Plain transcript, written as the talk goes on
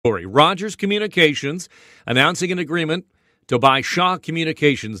Rogers Communications announcing an agreement to buy Shaw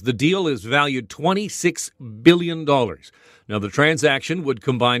Communications. The deal is valued $26 billion. Now, the transaction would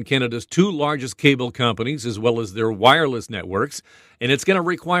combine Canada's two largest cable companies as well as their wireless networks, and it's going to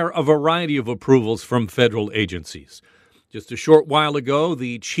require a variety of approvals from federal agencies. Just a short while ago,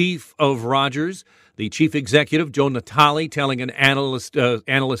 the chief of Rogers, the chief executive, Joe Natale, telling an analyst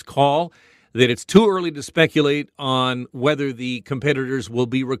call that it's too early to speculate on whether the competitors will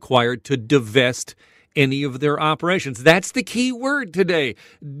be required to divest any of their operations. That's the key word today.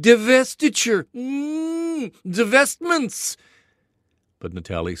 Divestiture. Divestments. But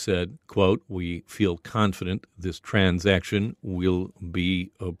Natale said, quote, "We feel confident this transaction will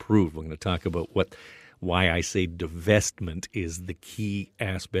be approved." We're going to talk about why I say divestment is the key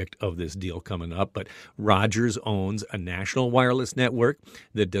aspect of this deal coming up. But Rogers owns a national wireless network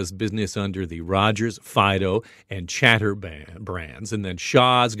that does business under the Rogers, Fido, and Chatter brands. And then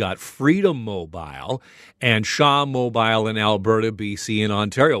Shaw's got Freedom Mobile and Shaw Mobile in Alberta, BC, and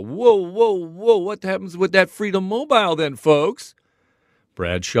Ontario. Whoa. What happens with that Freedom Mobile then, folks?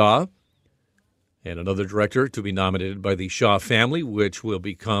 Brad Shaw and another director to be nominated by the Shaw family, which will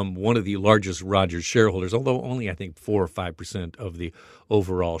become one of the largest Rogers shareholders, although only, I think, 4 or 5% of the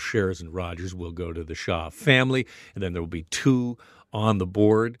overall shares in Rogers will go to the Shaw family. And then there will be two on the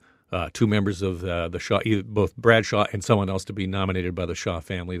board, two members of the Shaw, both Brad Shaw and someone else to be nominated by the Shaw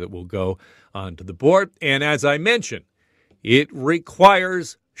family that will go onto the board. And as I mentioned, it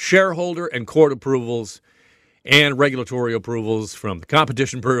requires shareholder and court approvals and regulatory approvals from the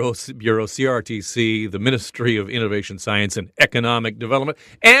Competition Bureau, CRTC, the Ministry of Innovation, Science, and Economic Development.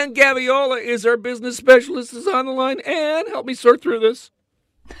 Anne Gaviola is our business specialist, is on the line. Anne, help me sort through this.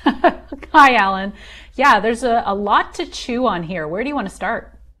 Hi, Alan. Yeah, there's a lot to chew on here. Where do you want to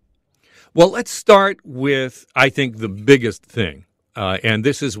start? Well, let's start with, I think, the biggest thing. And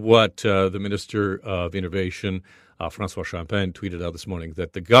this is what the Minister of Innovation, François Champagne, tweeted out this morning,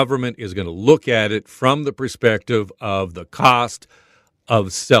 that the government is going to look at it from the perspective of the cost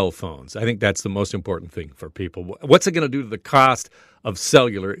of cell phones. I think that's the most important thing for people. What's it going to do to the cost of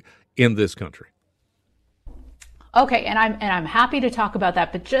cellular in this country? Okay, and I'm happy to talk about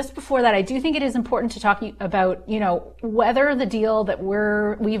that. But just before that, I do think it is important to talk about, whether the deal that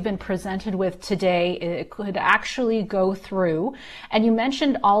we've been presented with today, it could actually go through. And you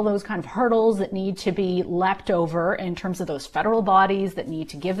mentioned all those kind of hurdles that need to be leapt over in terms of those federal bodies that need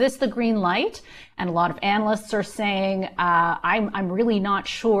to give this the green light. And a lot of analysts are saying, I'm really not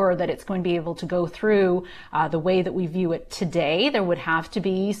sure that it's going to be able to go through the way that we view it today. There would have to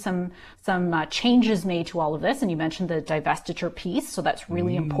be some changes made to all of this. And you mentioned the divestiture piece, so that's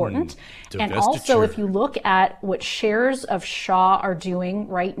really important. And also, if you look at what shares of Shaw are doing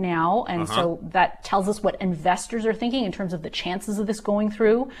right now, and so that tells us what investors are thinking in terms of the chances of this going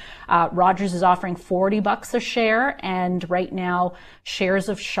through. Rogers is offering $40 a share, and right now shares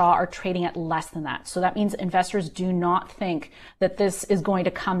of Shaw are trading at less than that. So that means investors do not think that this is going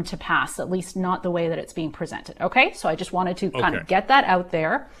to come to pass, at least not the way that it's being presented. Okay, so I just wanted to kind of get that out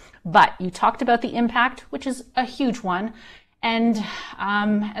there. But you talked about the impact, which is a huge one. And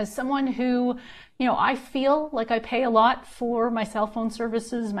as someone who, I feel like I pay a lot for my cell phone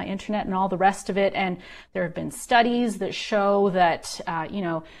services, my internet, and all the rest of it. And there have been studies that show that,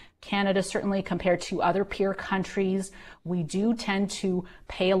 Canada, certainly compared to other peer countries, we do tend to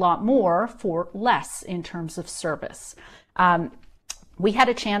pay a lot more for less in terms of service. We had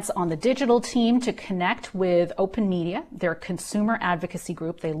a chance on the digital team to connect with Open Media, their consumer advocacy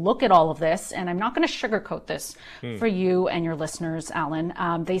group. They look at all of this, and I'm not going to sugarcoat this for you and your listeners, Alan.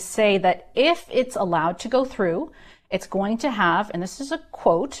 They say that if it's allowed to go through, it's going to have, and this is a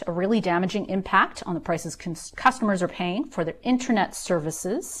quote, a really damaging impact on the prices customers are paying for their internet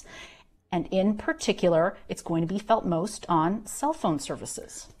services. And in particular, it's going to be felt most on cell phone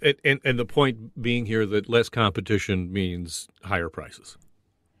services. And the point being here that less competition means higher prices.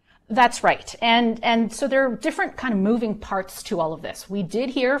 That's right. And so there are different kind of moving parts to all of this. We did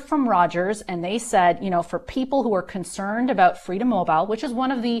hear from Rogers, and they said, for people who are concerned about Freedom Mobile, which is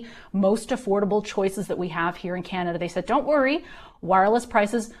one of the most affordable choices that we have here in Canada, they said, don't worry, wireless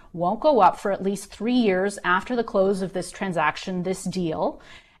prices won't go up for at least 3 years after the close of this transaction, this deal.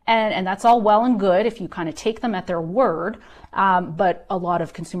 And that's all well and good if you kind of take them at their word. But a lot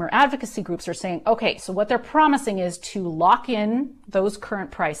of consumer advocacy groups are saying, okay, so what they're promising is to lock in those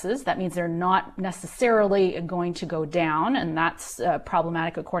current prices. That means they're not necessarily going to go down. And that's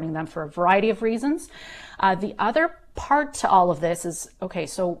problematic according to them for a variety of reasons. The other part to all of this is, okay,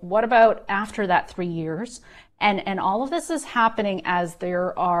 so what about after that 3 years? And all of this is happening as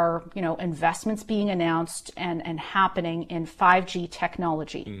there are, investments being announced and happening in 5G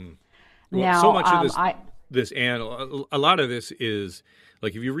technology. Well, Now, so much of this, Anne, a lot of this is,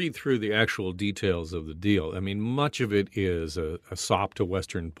 like, if you read through the actual details of the deal, I mean, much of it is a sop to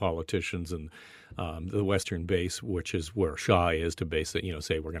Western politicians and the Western base, which is where Shaw is, to base it,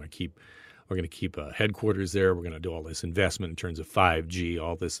 say we're going to keep headquarters there. We're going to do all this investment in terms of 5G,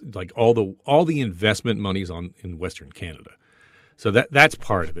 all this, like all the investment money's in Western Canada. So that's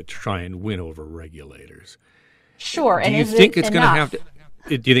part of it, to try and win over regulators. Sure. Do you think it's going to have to?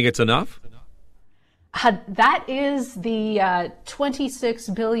 Do you think it's enough? That is the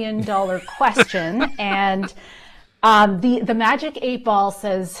 $26 billion question. And the magic 8 ball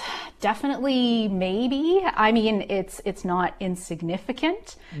says definitely maybe. I mean, it's not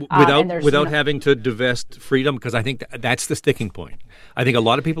insignificant. Without having to divest freedom, because I think that's the sticking point. I think a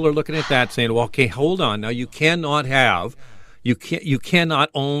lot of people are looking at that saying, well, okay, hold on. Now you cannot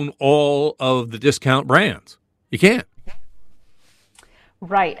own all of the discount brands. You can't.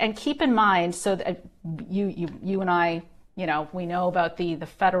 Right. And keep in mind, so that you and I, we know about the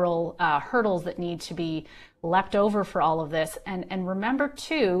federal hurdles that need to be leapt over for all of this. And remember,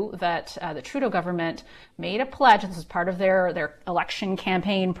 too, that the Trudeau government made a pledge, this was part of their election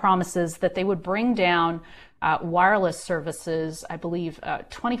campaign promises, that they would bring down wireless services, I believe,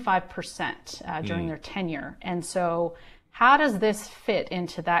 25% during their tenure. And so how does this fit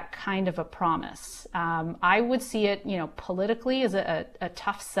into that kind of a promise? I would see it, politically as a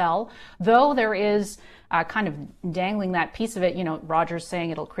tough sell, though there is kind of dangling that piece of it. Rogers saying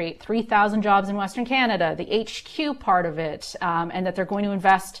it'll create 3,000 jobs in Western Canada, the HQ part of it, and that they're going to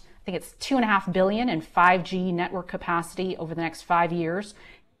invest, I think it's $2.5 billion in 5G network capacity over the next 5 years.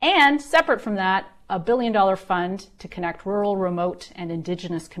 And separate from that, a $1 billion fund to connect rural, remote, and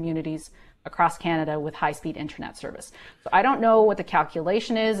Indigenous communities across Canada with high-speed internet service. So I don't know what the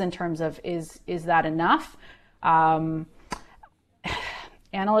calculation is in terms of is that enough?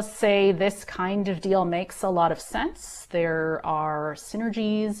 Analysts say this kind of deal makes a lot of sense. There are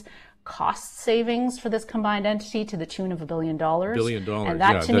synergies, cost savings for this combined entity to the tune of $1 billion. $1 billion. And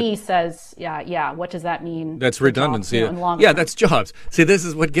that to me says, what does that mean? That's redundancy. That's jobs. See, this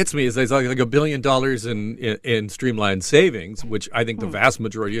is what gets me is there's like $1 billion in streamlined savings, which I think the vast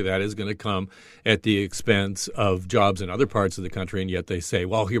majority of that is going to come at the expense of jobs in other parts of the country. And yet they say,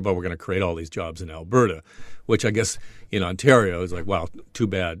 well, but we're going to create all these jobs in Alberta, which I guess in Ontario is like, wow, too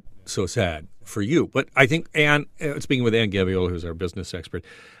bad, so sad for you. But I think, Anne, speaking with Anne Gaviola, who's our business expert,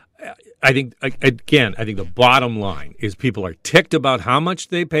 I think the bottom line is people are ticked about how much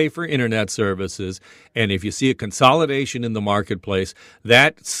they pay for internet services. And if you see a consolidation in the marketplace,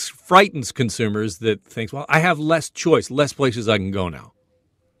 that frightens consumers that think, well, I have less choice, less places I can go now.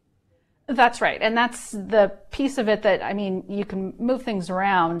 That's right. And that's the piece of it that, you can move things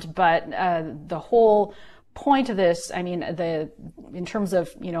around, but the whole point of this, in terms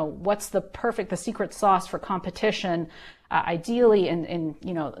of, what's the secret sauce for competition, ideally in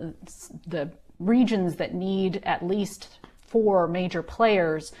the regions that need at least 4 major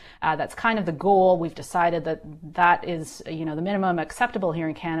players, that's kind of the goal. We've decided that is, the minimum acceptable here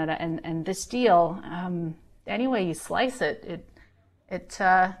in Canada. And this deal, any way you slice it,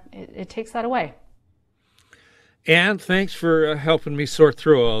 it takes that away. Anne, thanks for helping me sort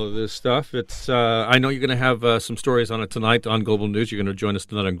through all of this stuff. It's I know you're going to have some stories on it tonight on Global News. You're going to join us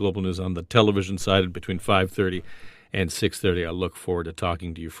tonight on Global News on the television side between 5:30 and 6:30. I look forward to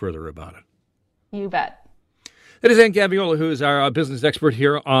talking to you further about it. You bet. That is Anne Gaviola, who is our business expert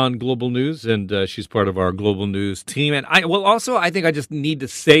here on Global News, and she's part of our Global News team. And I think I just need to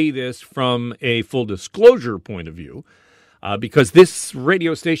say this from a full disclosure point of view. Because this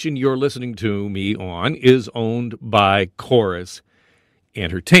radio station you're listening to me on is owned by Corus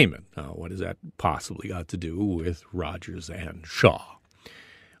Entertainment. Now, what has that possibly got to do with Rogers and Shaw?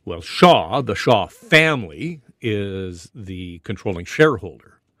 Well, the Shaw family, is the controlling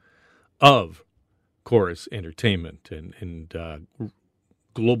shareholder of Corus Entertainment. And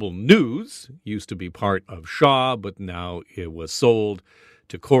Global News used to be part of Shaw, but now it was sold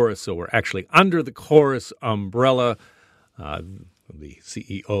to Corus. So we're actually under the Corus umbrella. The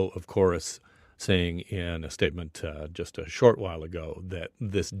CEO of Corus saying in a statement just a short while ago that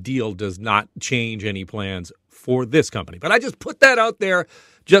this deal does not change any plans for this company. But I just put that out there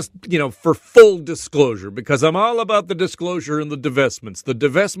just, for full disclosure, because I'm all about the disclosure and the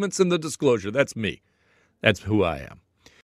divestments and the disclosure. That's me. That's who I am.